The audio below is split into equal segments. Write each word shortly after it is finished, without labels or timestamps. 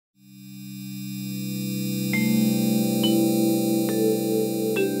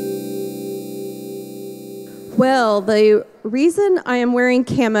Well, the reason I am wearing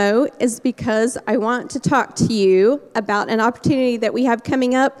camo is because I want to talk to you about an opportunity that we have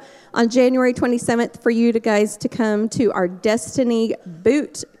coming up on January 27th for you guys to come to our Destiny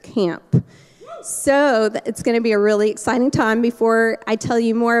Boot Camp. So it's going to be a really exciting time. Before I tell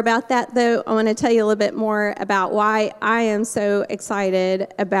you more about that, though, I want to tell you a little bit more about why I am so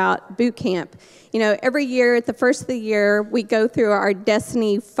excited about boot camp. You know, every year at the first of the year, we go through our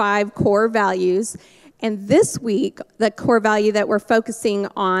Destiny 5 core values. And this week, the core value that we're focusing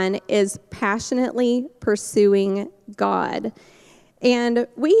on is passionately pursuing God. And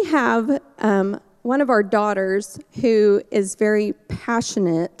we have one of our daughters who is very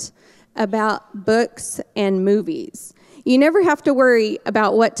passionate about books and movies. You never have to worry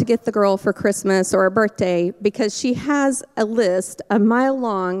about what to get the girl for Christmas or a birthday because she has a list a mile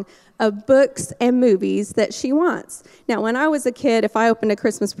long of books and movies that she wants. Now, when I was a kid, if I opened a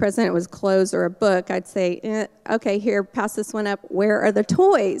Christmas present, it was clothes or a book, I'd say, okay, here, pass this one up. Where are the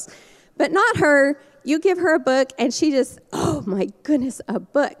toys? But not her. You give her a book, and she just, oh, my goodness, a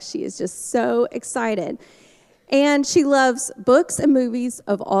book. She is just so excited. And she loves books and movies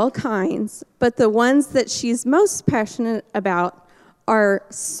of all kinds, but the ones that she's most passionate about are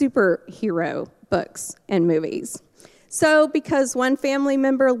superhero books and movies. So because one family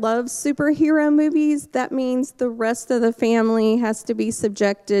member loves superhero movies, that means the rest of the family has to be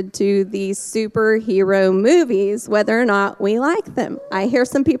subjected to these superhero movies, whether or not we like them. I hear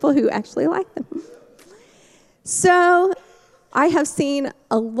some people who actually like them. So I have seen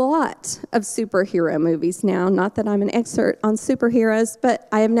a lot of superhero movies now. Not that I'm an expert on superheroes, but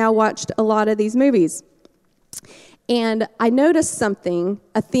I have now watched a lot of these movies. And I noticed something,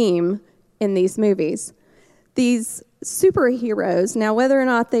 a theme in these movies. These superheroes, now whether or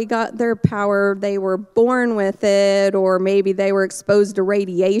not they got their power, they were born with it, or maybe they were exposed to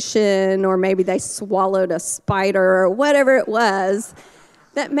radiation, or maybe they swallowed a spider, or whatever it was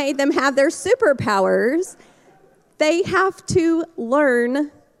that made them have their superpowers, they have to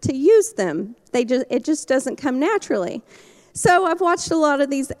learn to use them. It just doesn't come naturally. So I've watched a lot of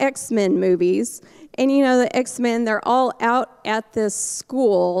these X-Men movies, and you know the X-Men, they're all out at this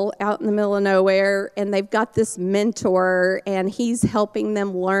school out in the middle of nowhere, and they've got this mentor, and he's helping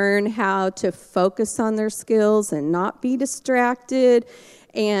them learn how to focus on their skills and not be distracted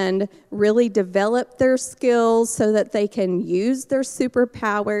and really develop their skills so that they can use their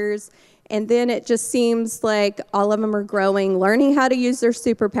superpowers. And then it just seems like all of them are growing, learning how to use their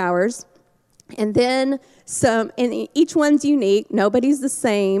superpowers. And then and each one's unique. Nobody's the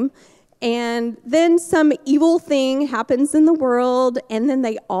same. And then some evil thing happens in the world, and then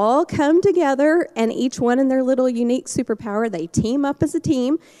they all come together, and each one in their little unique superpower, they team up as a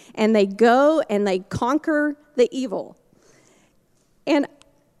team, and they go and they conquer the evil. And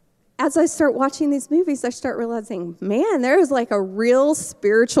as I start watching these movies, I start realizing, man, there is like a real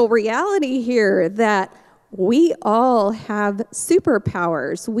spiritual reality here that we all have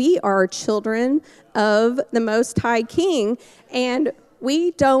superpowers. We are children of the Most High King, and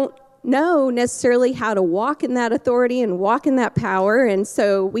we don't know necessarily how to walk in that authority and walk in that power, and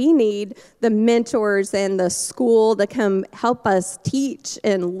so we need the mentors and the school to come help us teach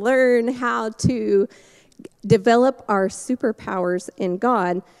and learn how to develop our superpowers in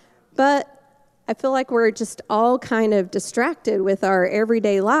God. But I feel like we're just all kind of distracted with our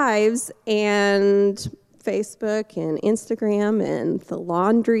everyday lives and Facebook and Instagram and the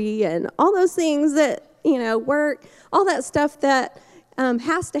laundry and all those things that, work, all that stuff that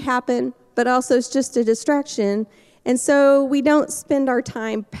has to happen, but also it's just a distraction. And so we don't spend our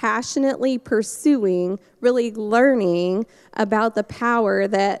time passionately pursuing, really learning about the power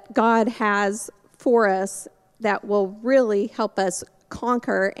that God has for us that will really help us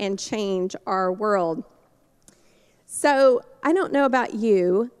conquer and change our world. So I don't know about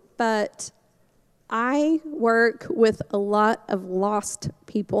you, but I work with a lot of lost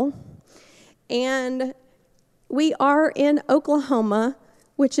people, and we are in Oklahoma,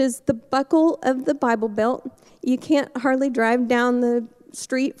 which is the buckle of the Bible Belt. You can't hardly drive down the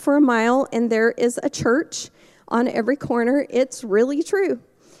street for a mile, and there is a church on every corner. It's really true.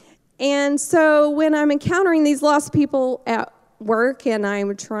 And so when I'm encountering these lost people at work and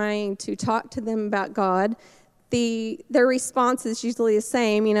I'm trying to talk to them about God, their response is usually the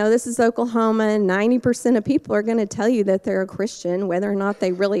same. This is Oklahoma, and 90% of people are going to tell you that they're a Christian, whether or not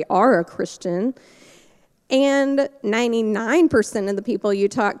they really are a Christian. And 99% of the people you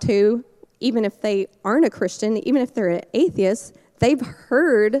talk to, even if they aren't a Christian, even if they're an atheist, they've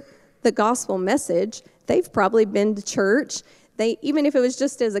heard the gospel message. They've probably been to church. Even if it was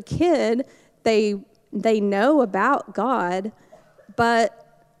just as a kid, they know about God,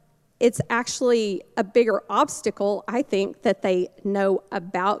 but it's actually a bigger obstacle, I think, that they know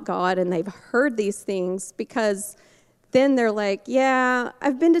about God and they've heard these things, because then they're like, yeah,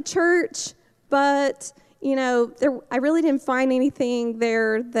 I've been to church, but, I really didn't find anything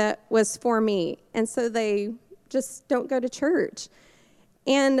there that was for me. And so they just don't go to church.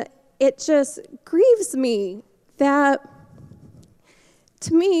 And it just grieves me that,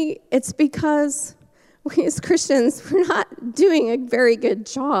 to me, it's because we as Christians, we're not doing a very good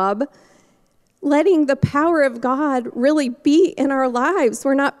job letting the power of God really be in our lives.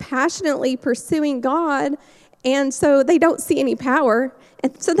 We're not passionately pursuing God, and so they don't see any power,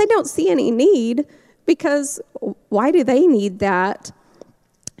 and so they don't see any need, because why do they need that?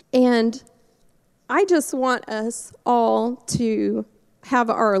 And I just want us all to have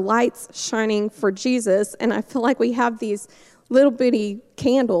our lights shining for Jesus, and I feel like we have these little bitty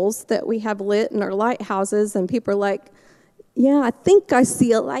candles that we have lit in our lighthouses, and people are like, yeah, I think I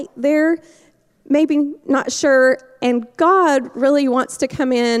see a light there, maybe not sure. And God really wants to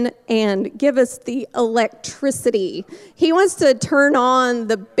come in and give us the electricity. He wants to turn on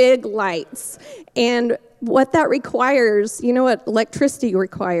the big lights. And what that requires, what electricity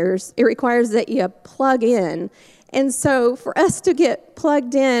requires? It requires that you plug in. And so for us to get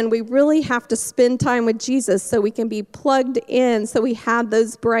plugged in, we really have to spend time with Jesus so we can be plugged in, so we have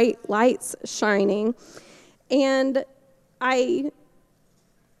those bright lights shining. And I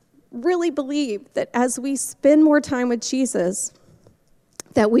really believe that as we spend more time with Jesus,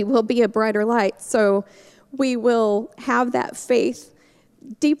 that we will be a brighter light. So we will have that faith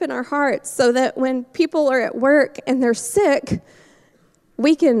deep in our hearts, so that when people are at work and they're sick,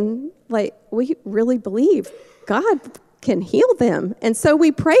 we really believe God can heal them. And so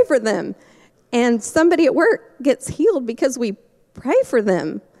we pray for them. And somebody at work gets healed because we pray for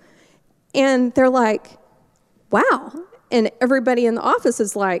them. And they're like, wow. And everybody in the office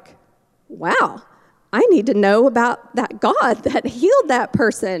is like, wow, I need to know about that God that healed that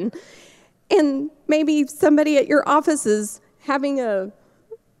person. And maybe somebody at your office is having a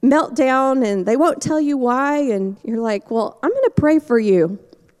meltdown and they won't tell you why. And you're like, well, I'm going to pray for you.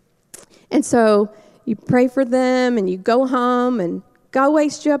 And so you pray for them and you go home, and God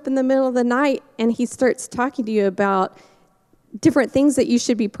wakes you up in the middle of the night and he starts talking to you about different things that you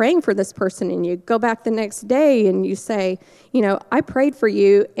should be praying for this person. And you go back the next day and you say, I prayed for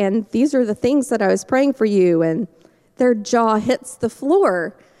you and these are the things that I was praying for you. And their jaw hits the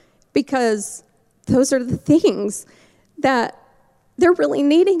floor, because those are the things that they're really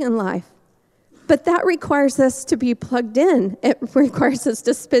needing in life. But that requires us to be plugged in. It requires us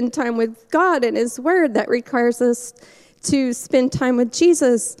to spend time with God and his word. That requires us to spend time with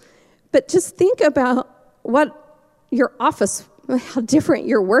Jesus. But just think about what your office, how different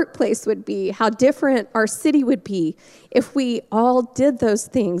your workplace would be, how different our city would be if we all did those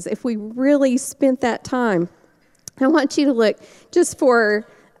things, if we really spent that time. I want you to look just for...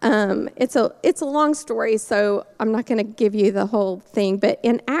 It's a long story, so I'm not going to give you the whole thing. But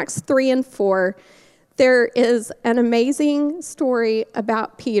in Acts 3 and 4, there is an amazing story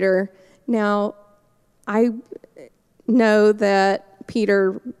about Peter. Now, I know that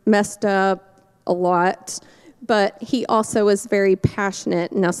Peter messed up a lot, but he also was very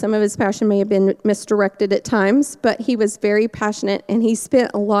passionate. Now, some of his passion may have been misdirected at times, but he was very passionate, and he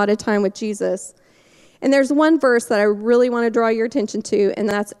spent a lot of time with Jesus. And there's one verse that I really want to draw your attention to, and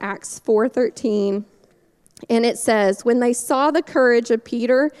that's Acts 4:13. And it says, when they saw the courage of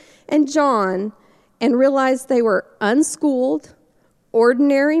Peter and John and realized they were unschooled,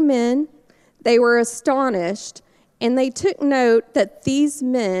 ordinary men, they were astonished, and they took note that these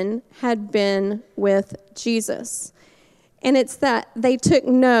men had been with Jesus. And it's that they took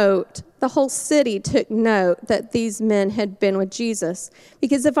note, the whole city took note that these men had been with Jesus.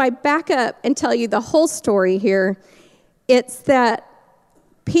 Because if I back up and tell you the whole story here, it's that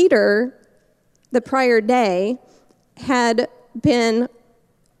Peter, the prior day, had been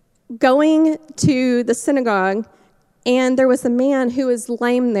going to the synagogue, and there was a man who was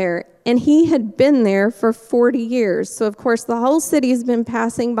lame there, and he had been there for 40 years. So, of course, the whole city has been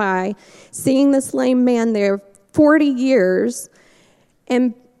passing by, seeing this lame man there 40 years,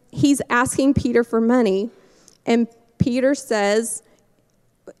 and he's asking Peter for money. And Peter says,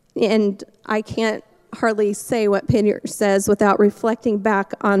 and I can't hardly say what Peter says without reflecting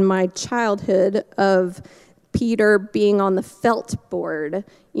back on my childhood of Peter being on the felt board.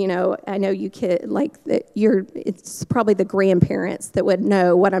 I know you kid like that. It's probably the grandparents that would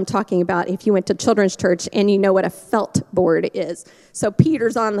know what I'm talking about if you went to children's church and you know what a felt board is. So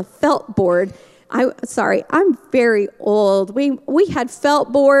Peter's on the felt board. I'm very old. We had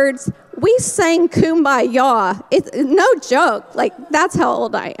felt boards. we sang Kumbaya. It's no joke. Like, that's how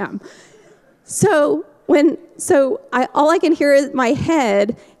old I am. So all I can hear in my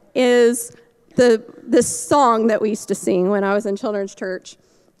head is this song that we used to sing when I was in children's church,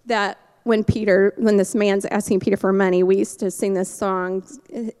 that when this man's asking Peter for money, we used to sing this song,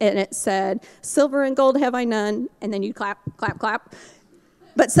 and it said, "Silver and gold have I none," and then you clap, clap, clap.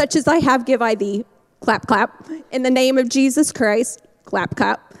 "But such as I have give I thee," clap, clap. "In the name of Jesus Christ," clap,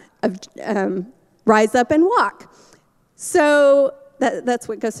 clap. "Rise up and walk." So that's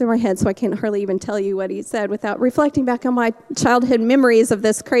what goes through my head, so I can't hardly even tell you what he said without reflecting back on my childhood memories of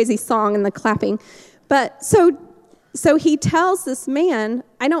this crazy song and the clapping. But so he tells this man,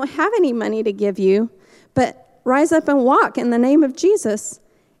 "I don't have any money to give you, but rise up and walk in the name of Jesus."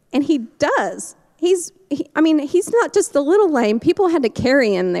 And he does. He's not just a little lame. People had to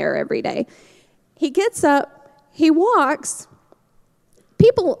carry him there every day. He gets up, he walks.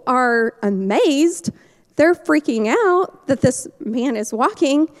 People are amazed. They're freaking out that this man is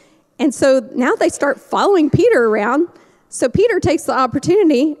walking. And so now they start following Peter around. So Peter takes the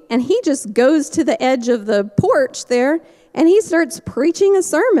opportunity, and he just goes to the edge of the porch there, and he starts preaching a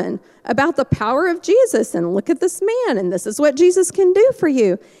sermon about the power of Jesus. And look at this man, and this is what Jesus can do for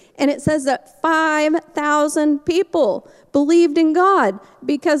you. And it says that 5,000 people believed in God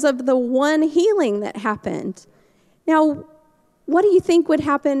because of the one healing that happened. Now, what do you think would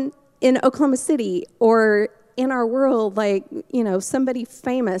happen in Oklahoma City or in our world, like, somebody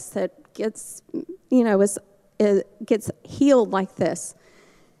famous that gets, gets healed like this?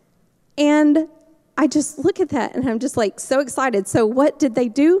 And I just look at that, and I'm just like so excited. So what did they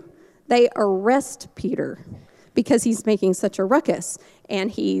do? They arrest Peter because he's making such a ruckus, and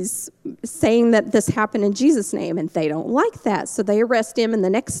he's saying that this happened in Jesus' name, and they don't like that. So they arrest him, and the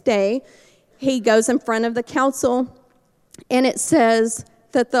next day he goes in front of the council, and it says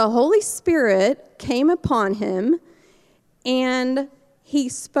that the Holy Spirit came upon him, and he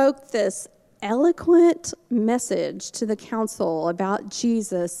spoke this eloquent message to the council about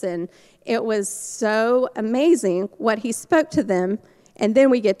Jesus, and it was so amazing what he spoke to them. And then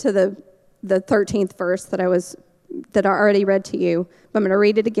we get to the 13th verse that I already read to you, but I'm going to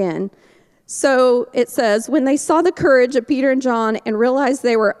read it again. So it says, "When they saw the courage of Peter and John and realized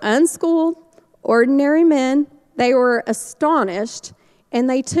they were unschooled, ordinary men, they were astonished, and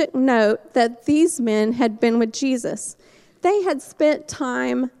they took note that these men had been with Jesus." They had spent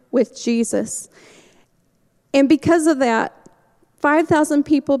time with Jesus. And because of that, 5,000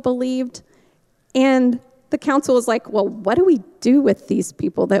 people believed, and the council was like, "Well, what do we do with these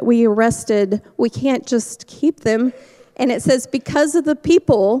people that we arrested? We can't just keep them." And it says, because of the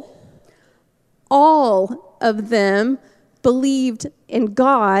people, all of them believed in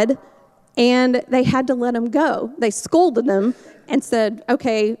God, and they had to let them go. They scolded them and said,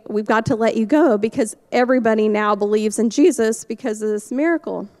 "Okay, we've got to let you go because everybody now believes in Jesus because of this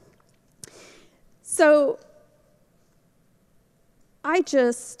miracle." So I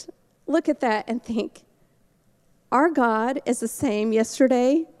just look at that and think, our God is the same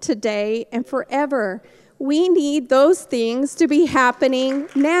yesterday, today, and forever. We need those things to be happening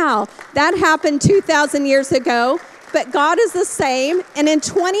now. That happened 2,000 years ago, but God is the same. And in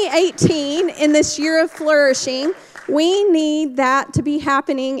 2018, in this year of flourishing, we need that to be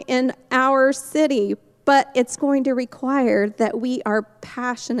happening in our city. But it's going to require that we are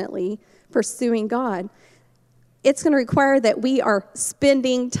passionately pursuing God. It's going to require that we are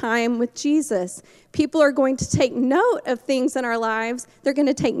spending time with Jesus. People are going to take note of things in our lives. They're going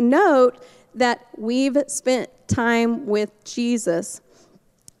to take note that we've spent time with Jesus.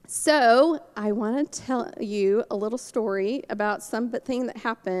 So I want to tell you a little story about something that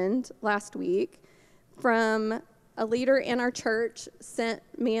happened last week. From a leader in our church sent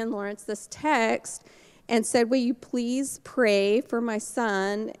me and Lawrence this text and said, "Will you please pray for my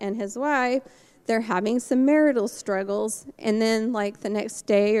son and his wife? They're having some marital struggles." And then like the next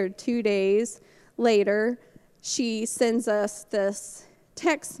day or 2 days later, she sends us this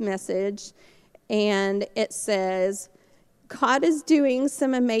text message, and it says, "God is doing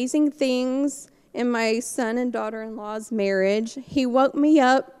some amazing things in my son and daughter-in-law's marriage. He woke me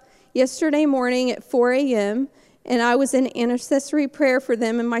up yesterday morning at 4 a.m., and I was in intercessory prayer for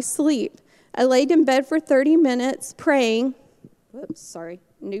them in my sleep. I laid in bed for 30 minutes praying." Whoops, sorry,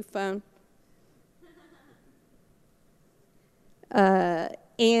 new phone.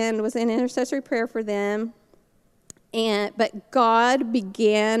 And was in intercessory prayer for them. But God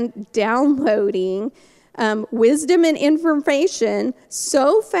began downloading wisdom and information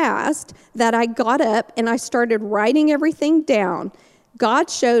so fast that I got up and I started writing everything down. God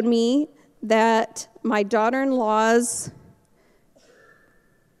showed me that my daughter-in-law's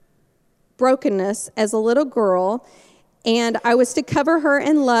brokenness as a little girl, and I was to cover her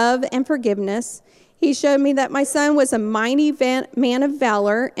in love and forgiveness. He showed me that my son was a mighty man of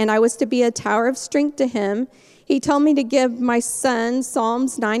valor, and I was to be a tower of strength to him. He told me to give my son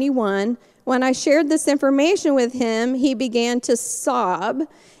Psalms 91. When I shared this information with him, he began to sob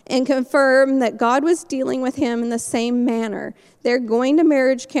and confirm that God was dealing with him in the same manner. They're going to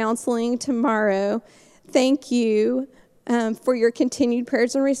marriage counseling tomorrow. Thank you for your continued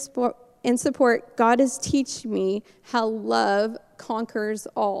prayers and support. God is teaching me how love conquers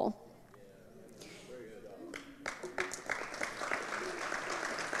all.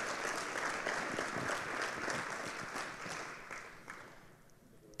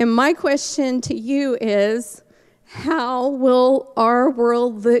 And my question to you is, how will our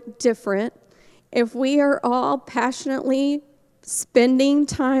world look different if we are all passionately spending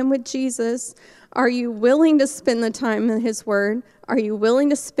time with Jesus? Are you willing to spend the time in His Word? Are you willing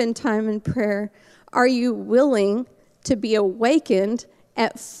to spend time in prayer? Are you willing to be awakened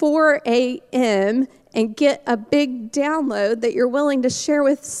at 4 a.m. and get a big download that you're willing to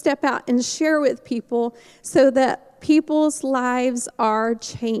step out and share with people so that people's lives are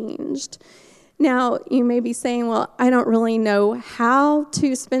changed? Now, you may be saying, well, I don't really know how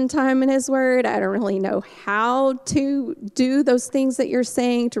to spend time in His Word. I don't really know how to do those things that you're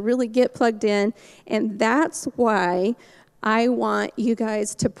saying to really get plugged in. And that's why I want you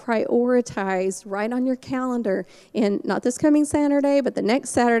guys to prioritize right on your calendar, and not this coming Saturday, but the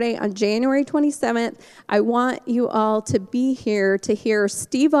next Saturday on January 27th. I want you all to be here to hear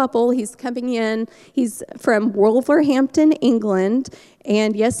Steve Uppel. He's coming in. He's from Wolverhampton, England.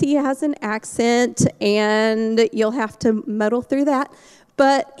 And yes, he has an accent, and you'll have to muddle through that.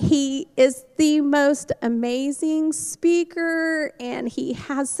 But he is the most amazing speaker, and he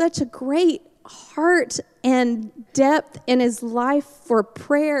has such a great heart and depth in his life for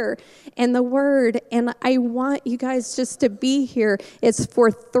prayer and the Word. And I want you guys just to be here. It's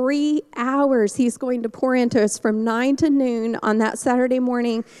for 3 hours. He's going to pour into us from 9 to noon on that Saturday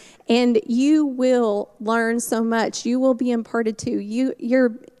morning. And you will learn so much. You will be imparted to.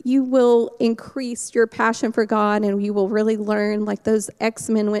 You will increase your passion for God, and you will really learn, like those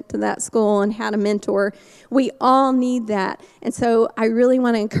X-Men went to that school and had a mentor. We all need that. And so I really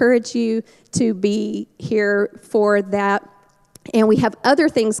want to encourage you to be here for that. And we have other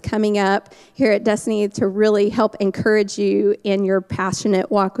things coming up here at Destiny to really help encourage you in your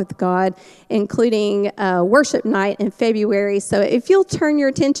passionate walk with God, including worship night in February. So if you'll turn your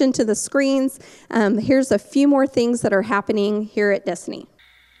attention to the screens, here's a few more things that are happening here at Destiny.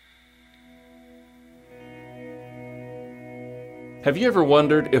 Have you ever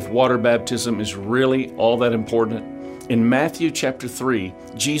wondered if water baptism is really all that important? In Matthew chapter 3,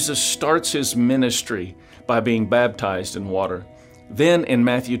 Jesus starts his ministry by being baptized in water. Then in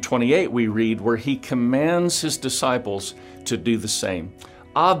Matthew 28, we read where he commands his disciples to do the same.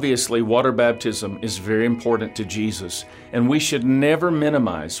 Obviously, water baptism is very important to Jesus, and we should never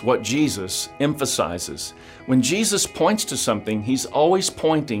minimize what Jesus emphasizes. When Jesus points to something, he's always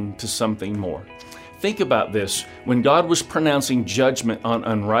pointing to something more. Think about this. When God was pronouncing judgment on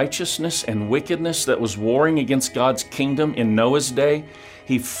unrighteousness and wickedness that was warring against God's kingdom in Noah's day,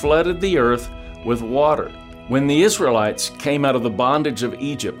 he flooded the earth with water. When the Israelites came out of the bondage of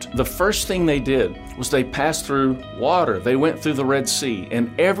Egypt, the first thing they did was they passed through water. They went through the Red Sea, and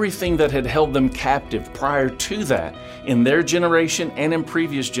everything that had held them captive prior to that, in their generation and in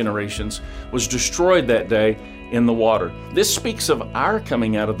previous generations, was destroyed that day in the water. This speaks of our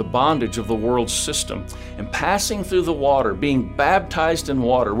coming out of the bondage of the world system and passing through the water, being baptized in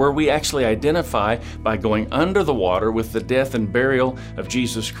water, where we actually identify by going under the water with the death and burial of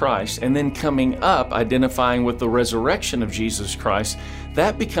Jesus Christ, and then coming up identifying with the resurrection of Jesus Christ.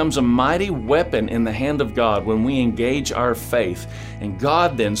 That becomes a mighty weapon in the hand of God when we engage our faith, and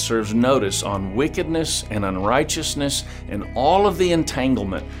God then serves notice on wickedness and unrighteousness and all of the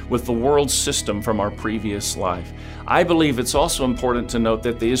entanglement with the world system from our previous life. I believe it's also important to note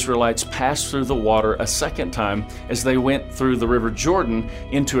that the Israelites passed through the water a second time as they went through the River Jordan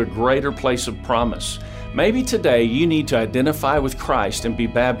into a greater place of promise. Maybe today you need to identify with Christ and be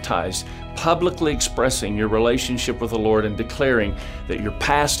baptized, publicly expressing your relationship with the Lord and declaring that your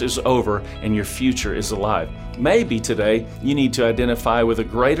past is over and your future is alive. Maybe today you need to identify with a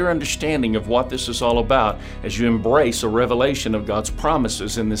greater understanding of what this is all about as you embrace a revelation of God's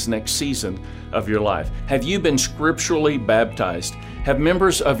promises in this next season of your life. Have you been scripturally baptized? Have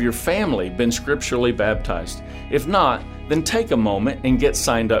members of your family been scripturally baptized? If not, then take a moment and get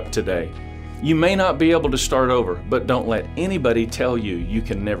signed up today. You may not be able to start over, but don't let anybody tell you you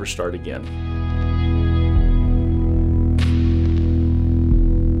can never start again.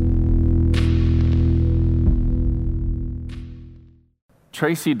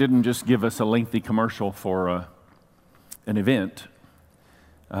 Tracy didn't just give us a lengthy commercial for an event.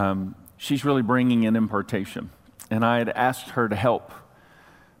 She's really bringing an impartation. And I had asked her to help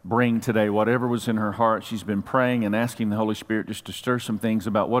bring today whatever was in her heart. She's been praying and asking the Holy Spirit just to stir some things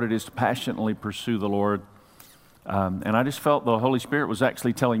about what it is to passionately pursue the Lord. And I just felt the Holy Spirit was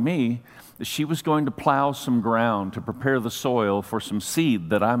actually telling me that she was going to plow some ground to prepare the soil for some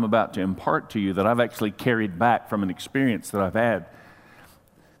seed that I'm about to impart to you, that I've actually carried back from an experience that I've had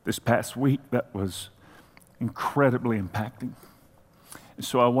this past week that was incredibly impacting. And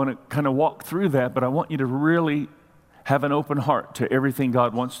so I want to kind of walk through that, but I want you to really have an open heart to everything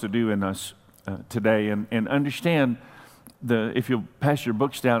God wants to do in us today, and understand if you'll pass your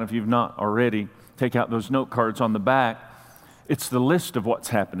books down, if you've not already, take out those note cards on the back. It's the list of what's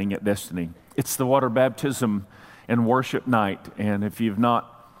happening at Destiny. It's the water baptism and worship night. And if you've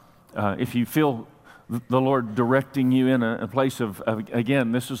not, if you feel the Lord directing you in a place of,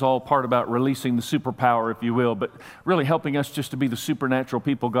 again, this is all part about releasing the superpower, if you will, but really helping us just to be the supernatural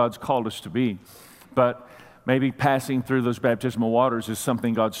people God's called us to be. But maybe passing through those baptismal waters is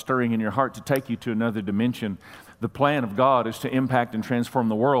something God's stirring in your heart to take you to another dimension. The plan of God is to impact and transform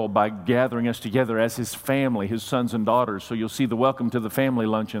the world by gathering us together as His family, His sons and daughters. So you'll see the Welcome to the Family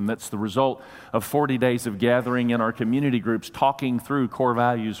Luncheon. That's the result of 40 days of gathering in our community groups, talking through core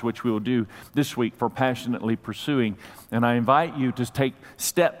values, which we will do this week for passionately pursuing. And I invite you to take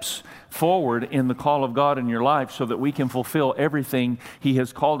steps forward in the call of God in your life so that we can fulfill everything He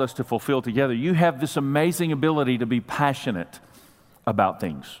has called us to fulfill together. You have this amazing ability to be passionate about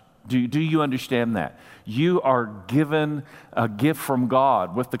things. Do you understand that? You are given a gift from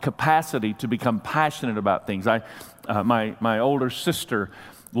God with the capacity to become passionate about things. My older sister,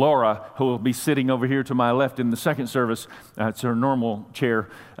 Laura, who will be sitting over here to my left in the second service, it's her normal chair,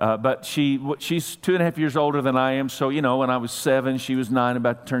 but she's 2.5 years older than I am. So, when I was 7, she was 9,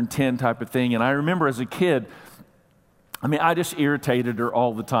 about to turn 10 type of thing. And I remember as a kid, I just irritated her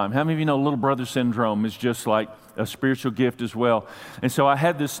all the time. How many of you know little brother syndrome is just like a spiritual gift as well? And so I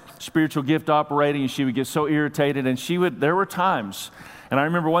had this spiritual gift operating, and she would get so irritated, and there were times, and I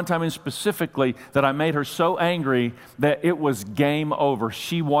remember one time specifically that I made her so angry that it was game over.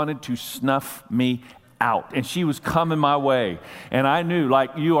 She wanted to snuff me out, and she was coming my way, and I knew,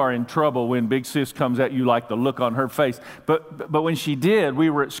 like, you are in trouble when big sis comes at you, like the look on her face. But when she did, we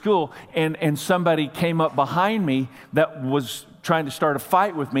were at school, and somebody came up behind me that was trying to start a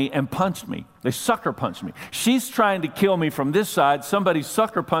fight with me and punched me. They sucker punched me. She's trying to kill me from this side. Somebody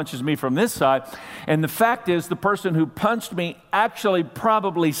sucker punches me from this side. And the fact is, the person who punched me actually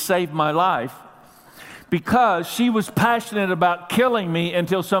probably saved my life, because she was passionate about killing me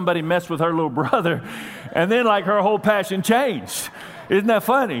until somebody messed with her little brother. And then, like, her whole passion changed. Isn't that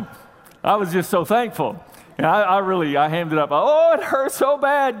funny? I was just so thankful. And I hammed it up. Oh, it hurts so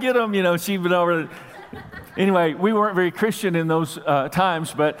bad. Get him. She went over. Anyway, we weren't very Christian in those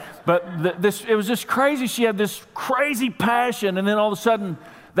times, but it was just crazy. She had this crazy passion, and then all of a sudden,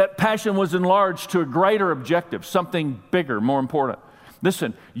 that passion was enlarged to a greater objective, something bigger, more important.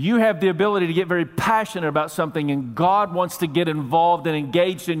 Listen, you have the ability to get very passionate about something, and God wants to get involved and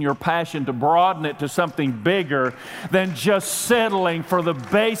engaged in your passion to broaden it to something bigger than just settling for the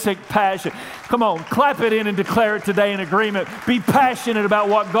basic passion. Come on, clap it in and declare it today in agreement. Be passionate about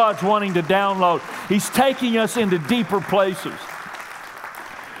what God's wanting to download. He's taking us into deeper places.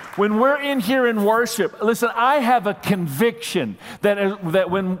 When we're in here in worship, listen, I have a conviction that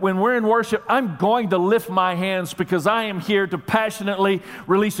when we're in worship, I'm going to lift my hands, because I am here to passionately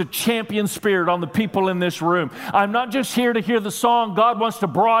release a champion spirit on the people in this room. I'm not just here to hear the song. God wants to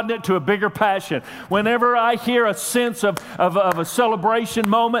broaden it to a bigger passion. Whenever I hear a sense of a celebration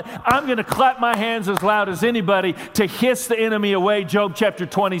moment, I'm going to clap my hands as loud as anybody to hiss the enemy away, Job chapter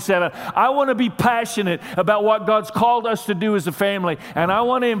 27. I want to be passionate about what God's called us to do as a family, and I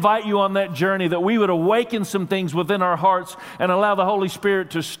want to invite you on that journey, that we would awaken some things within our hearts and allow the Holy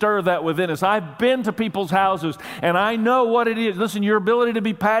Spirit to stir that within us. I've been to people's houses, and I know what it is. Listen, your ability to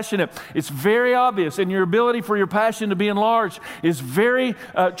be passionate, it's very obvious, and your ability for your passion to be enlarged is very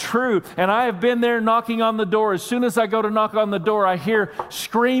true. And I have been there knocking on the door. As soon as I go to knock on the door, I hear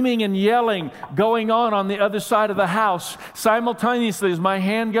screaming and yelling going on the other side of the house. Simultaneously, as my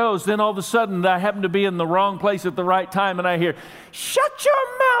hand goes, then all of a sudden I happen to be in the wrong place at the right time, and I hear, "Shut your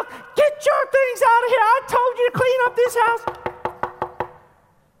mouth! Get your things out of here! I told you to clean up this house!"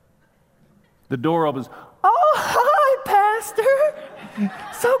 The door opens. "Oh, hi, Pastor.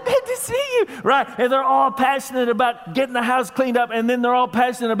 so good to see you, right? And they're all passionate about getting the house cleaned up, and then they're all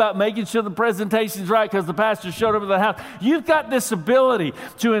passionate about making sure the presentation's right because the pastor showed up at the house. You've got this ability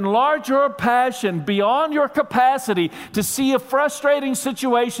to enlarge your passion beyond your capacity to see a frustrating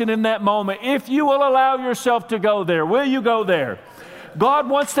situation in that moment if you will allow yourself to go there. Will you go there? God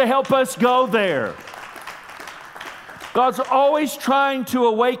wants to help us go there. God's always trying to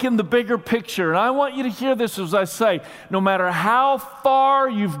awaken the bigger picture. And I want you to hear this as I say, no matter how far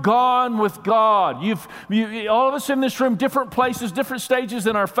you've gone with God, all of us in this room, different places, different stages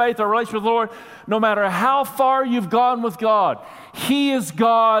in our faith, our relationship with the Lord, no matter how far you've gone with God, He is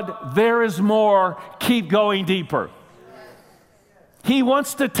God, there is more, keep going deeper. He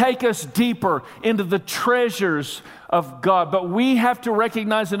wants to take us deeper into the treasures of God. But we have to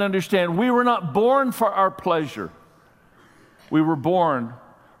recognize and understand we were not born for our pleasure. We were born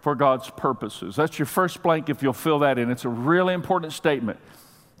for God's purposes. That's your first blank if you'll fill that in. It's a really important statement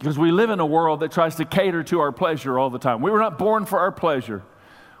because we live in a world that tries to cater to our pleasure all the time. We were not born for our pleasure.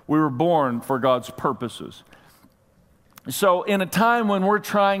 We were born for God's purposes. So in a time when we're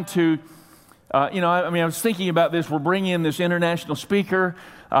trying to, I was thinking about this. We're bringing in this international speaker.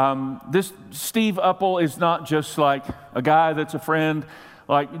 This Steve Uppel is not just like a guy that's a friend.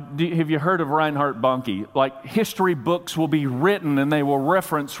 Like, have you heard of Reinhard Bonnke? Like, history books will be written and they will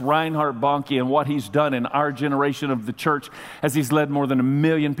reference Reinhard Bonnke and what he's done in our generation of the church as he's led more than 1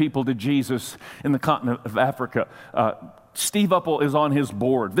 million people to Jesus in the continent of Africa. Steve Uppel is on his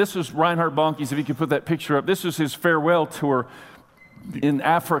board. This is Reinhard Bonnke's, if you could put that picture up. This is his farewell tour in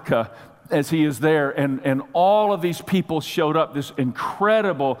Africa as he is there, and all of these people showed up. This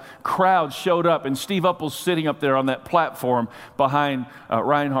incredible crowd showed up, and Steve Uppel's sitting up there on that platform behind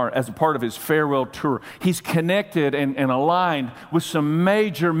Reinhard as a part of his farewell tour. He's connected and aligned with some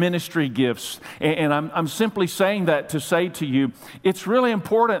major ministry gifts, and I'm simply saying that to say to you, it's really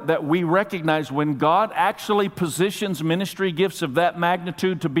important that we recognize when God actually positions ministry gifts of that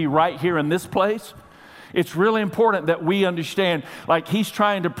magnitude to be right here in this place. It's really important that we understand, like He's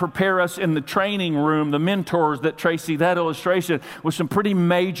trying to prepare us in the training room, the mentors that Tracy, that illustration, with some pretty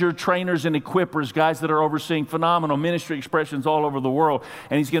major trainers and equippers, guys that are overseeing phenomenal ministry expressions all over the world.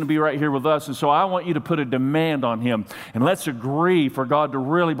 And He's going to be right here with us. And so I want you to put a demand on Him. And let's agree for God to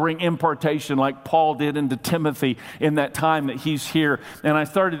really bring impartation like Paul did into Timothy in that time that he's here. And I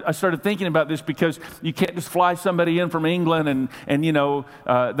started thinking about this because you can't just fly somebody in from England and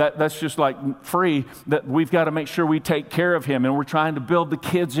that's just like free. That we've got to make sure we take care of him, and we're trying to build the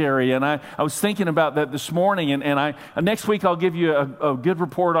kids area. And I was thinking about that this morning, and next week I'll give you a good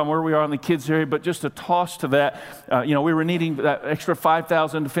report on where we are in the kids area, but just a toss to that. We were needing that extra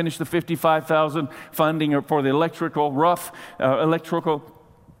 $5,000 to finish the $55,000 funding for the electrical.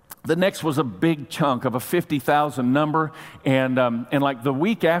 The next was a big chunk of a 50,000 number, and like the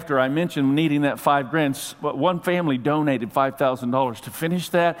week after I mentioned needing that $5,000, one family donated $5,000 to finish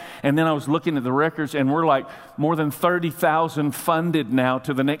that, and then I was looking at the records, and we're like more than 30,000 funded now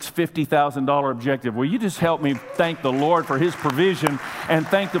to the next $50,000 objective. Will you just help me thank the Lord for His provision and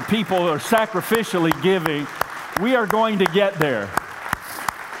thank the people who are sacrificially giving? We are going to get there.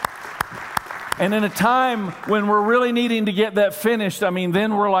 And in a time when we're really needing to get that finished,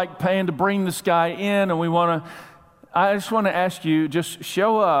 then we're like paying to bring this guy in, and I just want to ask you, just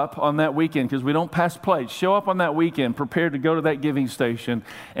show up on that weekend, because we don't pass plates. Show up on that weekend, prepared to go to that giving station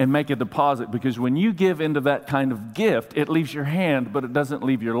and make a deposit, because when you give into that kind of gift, it leaves your hand, but it doesn't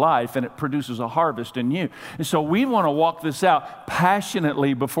leave your life, and it produces a harvest in you. And so we want to walk this out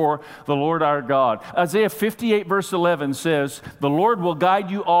passionately before the Lord our God. Isaiah 58 verse 11 says, "The Lord will guide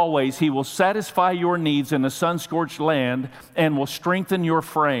you always. He will satisfy your needs in a sun-scorched land and will strengthen your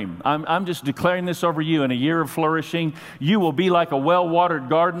frame." I'm just declaring this over you in a year of flourishing. You will be like a well-watered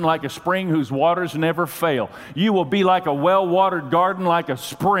garden, like a spring whose waters never fail. You will be like a well-watered garden, like a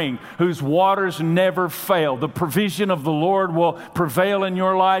spring whose waters never fail. The provision of the Lord will prevail in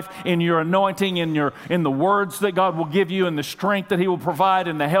your life, in your anointing, in the words that God will give you, in the strength that He will provide,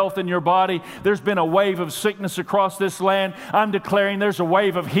 in the health in your body. There's been a wave of sickness across this land. I'm declaring there's a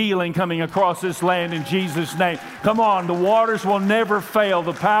wave of healing coming across this land in Jesus' name. Come on, the waters will never fail.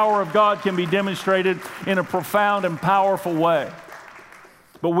 The power of God can be demonstrated in a profound and powerful way.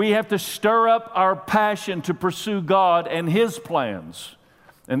 But we have to stir up our passion to pursue God and His plans.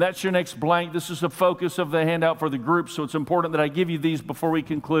 And that's your next blank. This is the focus of the handout for the group, so it's important that I give you these before we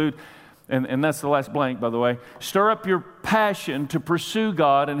conclude. And that's the last blank, by the way. Stir up your passion to pursue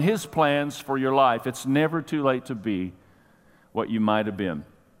God and His plans for your life. It's never too late to be what you might have been.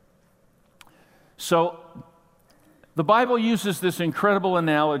 So The Bible uses this incredible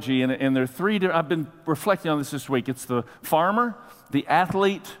analogy, and there are three. I've been reflecting on this week. It's the farmer, the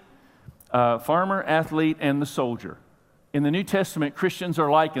athlete, and the soldier. In the New Testament, Christians are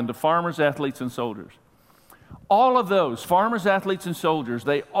likened to farmers, athletes, and soldiers. All of those, farmers, athletes, and soldiers,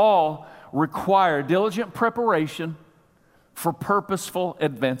 they all require diligent preparation for purposeful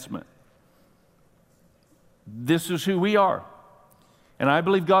advancement. This is who we are. And I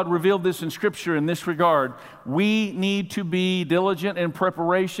believe God revealed this in Scripture in this regard. We need to be diligent in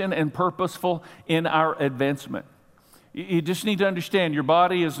preparation and purposeful in our advancement. You just need to understand your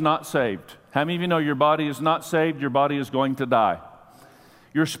body is not saved. How many of you know your body is not saved? Your body is going to die.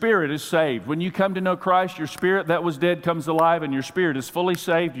 Your spirit is saved. When you come to know Christ, your spirit that was dead comes alive, and your spirit is fully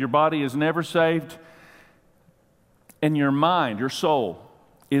saved. Your body is never saved. And your mind, your soul,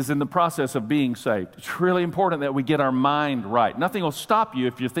 is in the process of being saved. It's really important that we get our mind right. Nothing will stop you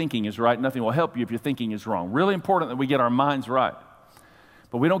if your thinking is right. Nothing will help you if your thinking is wrong. Really important that we get our minds right.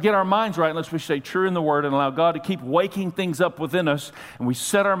 But we don't get our minds right unless we stay true in the Word and allow God to keep waking things up within us, and we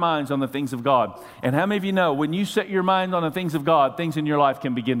set our minds on the things of God. And how many of you know when you set your mind on the things of God, things in your life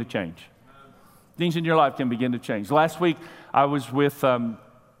can begin to change? Things in your life can begin to change. Last week, I was with,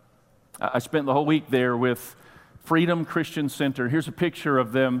 I spent the whole week there with Freedom Christian Center. Here's a picture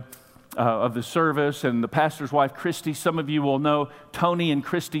of them, of the service, and the pastor's wife, Christy. Some of you will know Tony and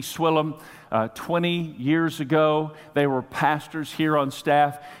Christy Swillem. 20 years ago, they were pastors here on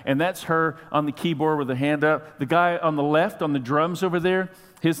staff, and that's her on the keyboard with a hand up. The guy on the left on the drums over there,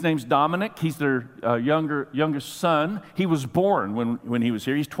 his name's Dominic. He's their youngest son. He was born when he was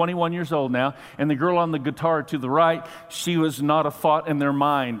here. He's 21 years old now. And the girl on the guitar to the right, she was not a thought in their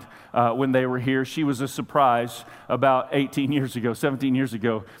mind when they were here. She was a surprise about 18 years ago, 17 years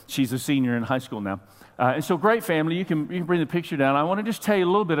ago. She's a senior in high school now. And so great family. You can bring the picture down. I want to just tell you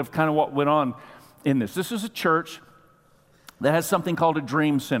a little bit of kind of what went on in this. This is a church that has something called a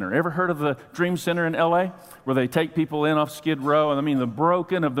Dream Center. Ever heard of the Dream Center in L.A., where they take people in off Skid Row? And I mean, the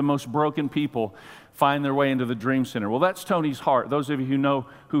broken of the most broken people find their way into the Dream Center. Well, that's Tony's heart. Those of you who know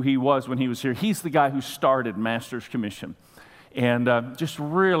who he was when he was here, he's the guy who started Master's Commission. And just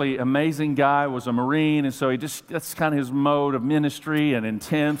really amazing guy, was a Marine, and so that's kind of his mode of ministry, and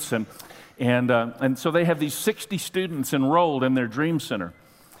intense. And so they have these 60 students enrolled in their Dream Center.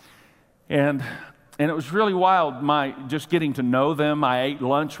 And it was really wild, just getting to know them. I ate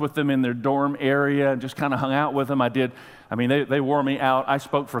lunch with them in their dorm area and just kind of hung out with them. They wore me out. I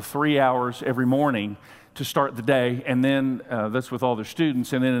spoke for 3 hours every morning to start the day, and then that's with all their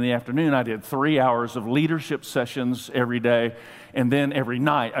students. And then in the afternoon, I did 3 hours of leadership sessions every day. And then every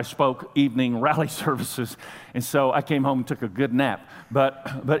night, I spoke evening rally services. And so I came home and took a good nap.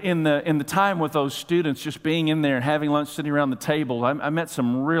 But in the time with those students, just being in there and having lunch, sitting around the table, I met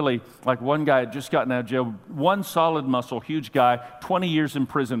some really, like one guy had just gotten out of jail, one solid muscle, huge guy, 20 years in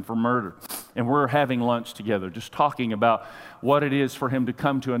prison for murder. And we're having lunch together, just talking about what it is for him to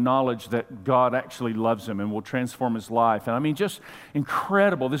come to a knowledge that God actually loves him and will transform his life. And I mean, just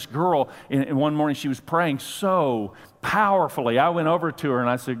incredible. This girl, in one morning, she was praying so powerfully. I went over to her and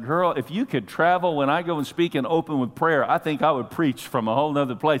I said, girl, if you could travel when I go and speak and open with prayer, I think I would preach from a whole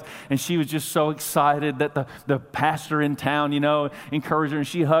nother place. And she was just so excited that the pastor in town, encouraged her, and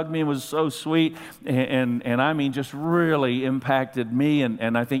she hugged me and was so sweet. And I mean, just really impacted me,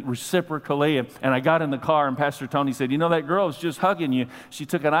 and I think reciprocally. And I got in the car, and Pastor Tony said, that girl was just hugging you. She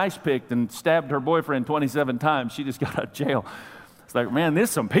took an ice pick and stabbed her boyfriend 27 times. She just got out of jail. It's like, man,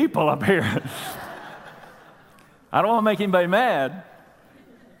 there's some people up here. I don't want to make anybody mad.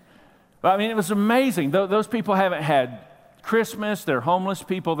 But I mean, it was amazing. Those people haven't had Christmas. They're homeless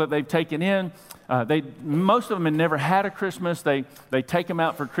people that they've taken in. Most of them had never had a Christmas. They take them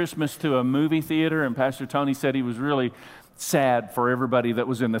out for Christmas to a movie theater, and Pastor Tony said he was really sad for everybody that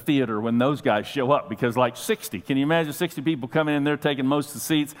was in the theater when those guys show up, because like 60, can you imagine 60 people coming in there taking most of the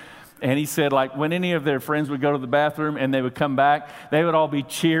seats? And he said, like, when any of their friends would go to the bathroom and they would come back, they would all be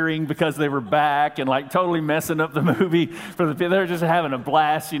cheering because they were back and, like, totally messing up the movie for the people. They're just having a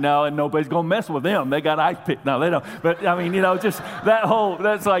blast, and nobody's going to mess with them. They got ice pick. No, they don't. But, I mean, just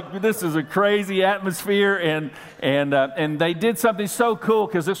that's like, this is a crazy atmosphere. And they did something so cool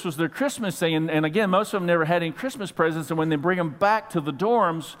because this was their Christmas thing. And again, most of them never had any Christmas presents. And when they bring them back to the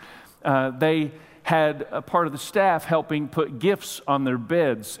dorms, they had a part of the staff helping put gifts on their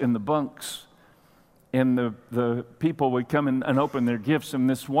beds in the bunks. And the people would come and open their gifts. And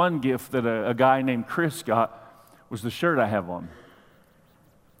this one gift that a guy named Chris got was the shirt I have on.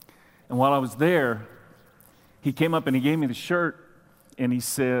 And while I was there, he came up and he gave me the shirt, and he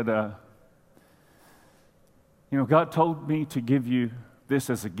said, God told me to give you this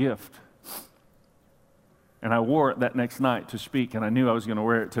as a gift. And I wore it that next night to speak, and I knew I was going to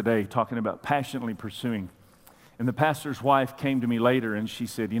wear it today, talking about passionately pursuing. And the pastor's wife came to me later, and she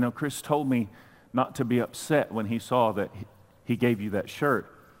said, Chris told me not to be upset when he saw that he gave you that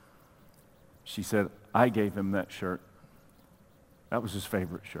shirt. She said, I gave him that shirt. That was his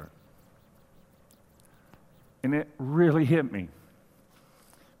favorite shirt. And it really hit me,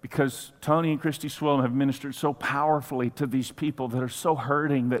 because Tony and Christy Swillam have ministered so powerfully to these people that are so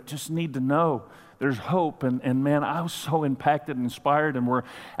hurting, that just need to know there's hope. And man, I was so impacted and inspired, and we're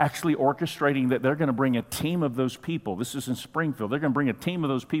actually orchestrating that they're going to bring a team of those people. This is in Springfield. They're going to bring a team of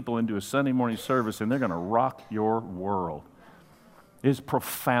those people into a Sunday morning service, and they're going to rock your world. It is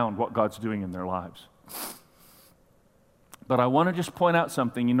profound what God's doing in their lives. But I want to just point out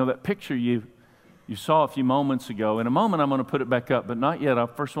something. That picture you saw a few moments ago. In a moment, I'm going to put it back up, but not yet. I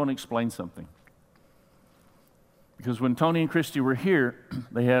first want to explain something. Because when Tony and Christy were here,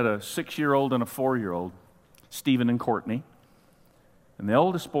 they had a 6-year-old and a 4-year-old, Stephen and Courtney. And the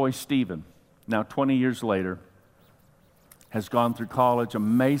oldest boy, Stephen, now 20 years later, has gone through college,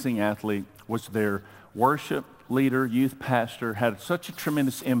 amazing athlete, was their worship leader, youth pastor, had such a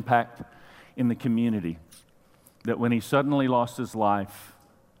tremendous impact in the community that when he suddenly lost his life,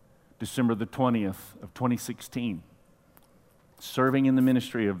 December the 20th of 2016, serving in the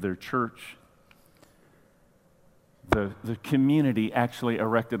ministry of their church, the community actually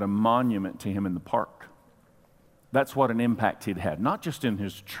erected a monument to him in the park. That's what an impact he'd had, not just in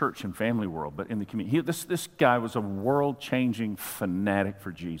his church and family world, but in the community. This guy was a world-changing fanatic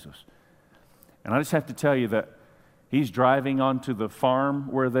for Jesus. And I just have to tell you that he's driving onto the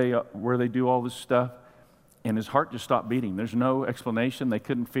farm where they do all this stuff, and his heart just stopped beating. There's no explanation. They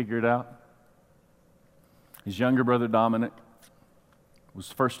couldn't figure it out. His younger brother, Dominic,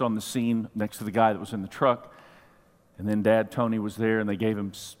 was first on the scene next to the guy that was in the truck. And then Dad, Tony, was there, and they gave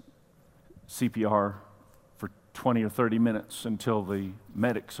him CPR for 20 or 30 minutes until the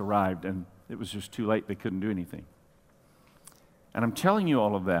medics arrived, and it was just too late. They couldn't do anything. And I'm telling you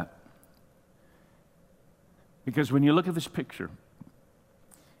all of that because when you look at this picture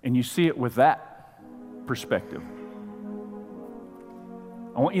and you see it with that perspective,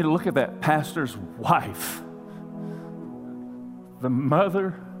 I want you to look at that pastor's wife, the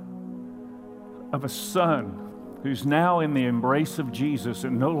mother of a son who's now in the embrace of Jesus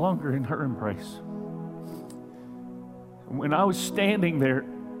and no longer in her embrace. When I was standing there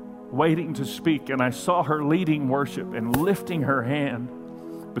waiting to speak and I saw her leading worship and lifting her hand,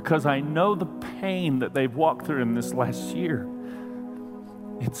 because I know the pain that they've walked through in this last year,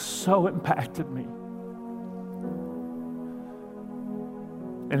 it so impacted me.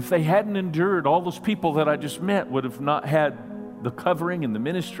 And if they hadn't endured, all those people that I just met would have not had the covering and the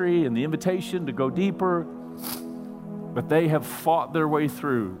ministry and the invitation to go deeper. But they have fought their way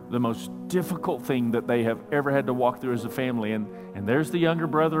through the most difficult thing that they have ever had to walk through as a family. And there's the younger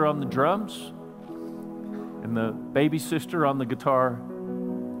brother on the drums and the baby sister on the guitar.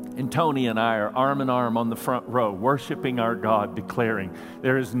 And Tony and I are arm in arm on the front row, worshiping our God, declaring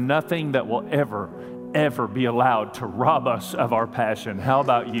there is nothing that will ever be allowed to rob us of our passion. How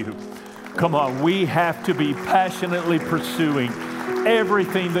about you? Come on, we have to be passionately pursuing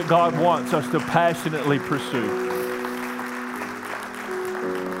everything that God wants us to passionately pursue.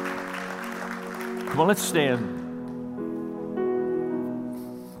 Come on, let's stand.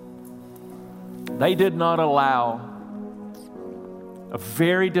 They did not allow a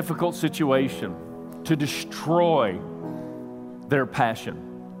very difficult situation to destroy their passion.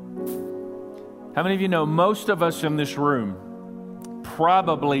 How many of you know most of us in this room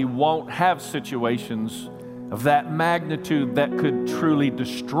probably won't have situations of that magnitude that could truly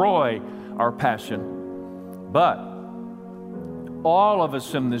destroy our passion? But all of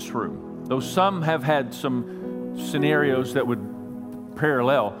us in this room, though some have had some scenarios that would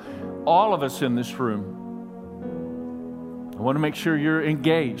parallel, all of us in this room, I want to make sure you're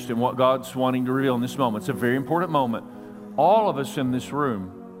engaged in what God's wanting to reveal in this moment. It's a very important moment. All of us in this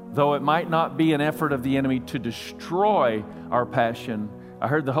room, though it might not be an effort of the enemy to destroy our passion, I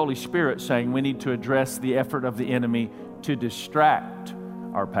heard the Holy Spirit saying we need to address the effort of the enemy to distract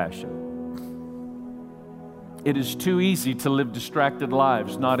our passion. It is too easy to live distracted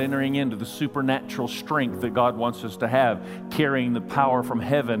lives, not entering into the supernatural strength that God wants us to have, carrying the power from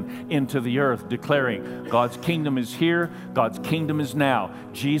heaven into the earth, declaring God's kingdom is here, God's kingdom is now.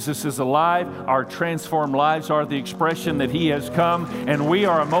 Jesus is alive. Our transformed lives are the expression that He has come, and we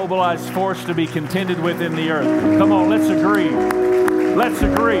are a mobilized force to be contended with in the earth. Come on, let's agree. Let's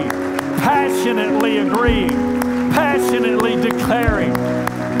agree. Passionately agreeing, passionately declaring.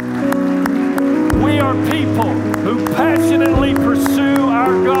 We are people who passionately pursue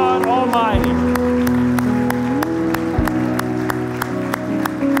our God Almighty.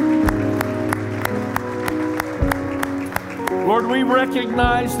 Lord, we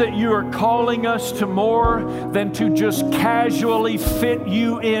recognize that you are calling us to more than to just casually fit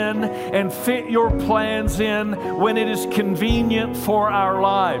you in and fit your plans in when it is convenient for our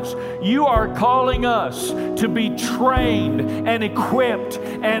lives. You are calling us to be trained and equipped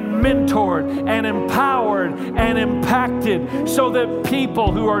and mentored and empowered and impacted so that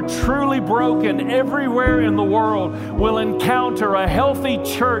people who are truly broken everywhere in the world will encounter a healthy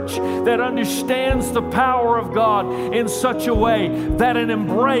church that understands the power of God in such a way that an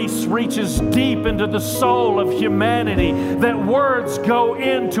embrace reaches deep into the soul of humanity, that words go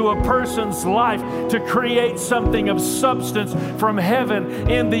into a person's life to create something of substance from heaven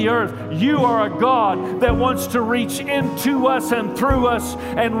in the earth. You are a God that wants to reach into us and through us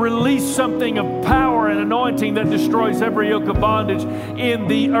and release something of power and anointing that destroys every yoke of bondage in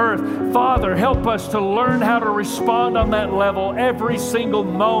the earth. Father, help us to learn how to respond on that level every single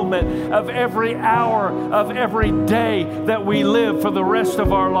moment of every hour of every day that we live for the rest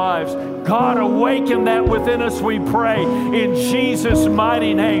of our lives. God, awaken that within us, we pray, in Jesus'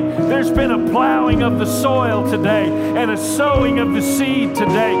 mighty name. There's been a plowing of the soil today and a sowing of the seed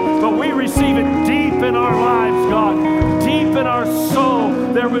today, but we receive it deep in our lives, God. Deep in our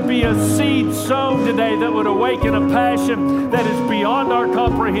soul, there would be a seed sown today that would awaken a passion that is beyond our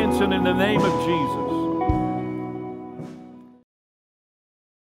comprehension in the name of Jesus.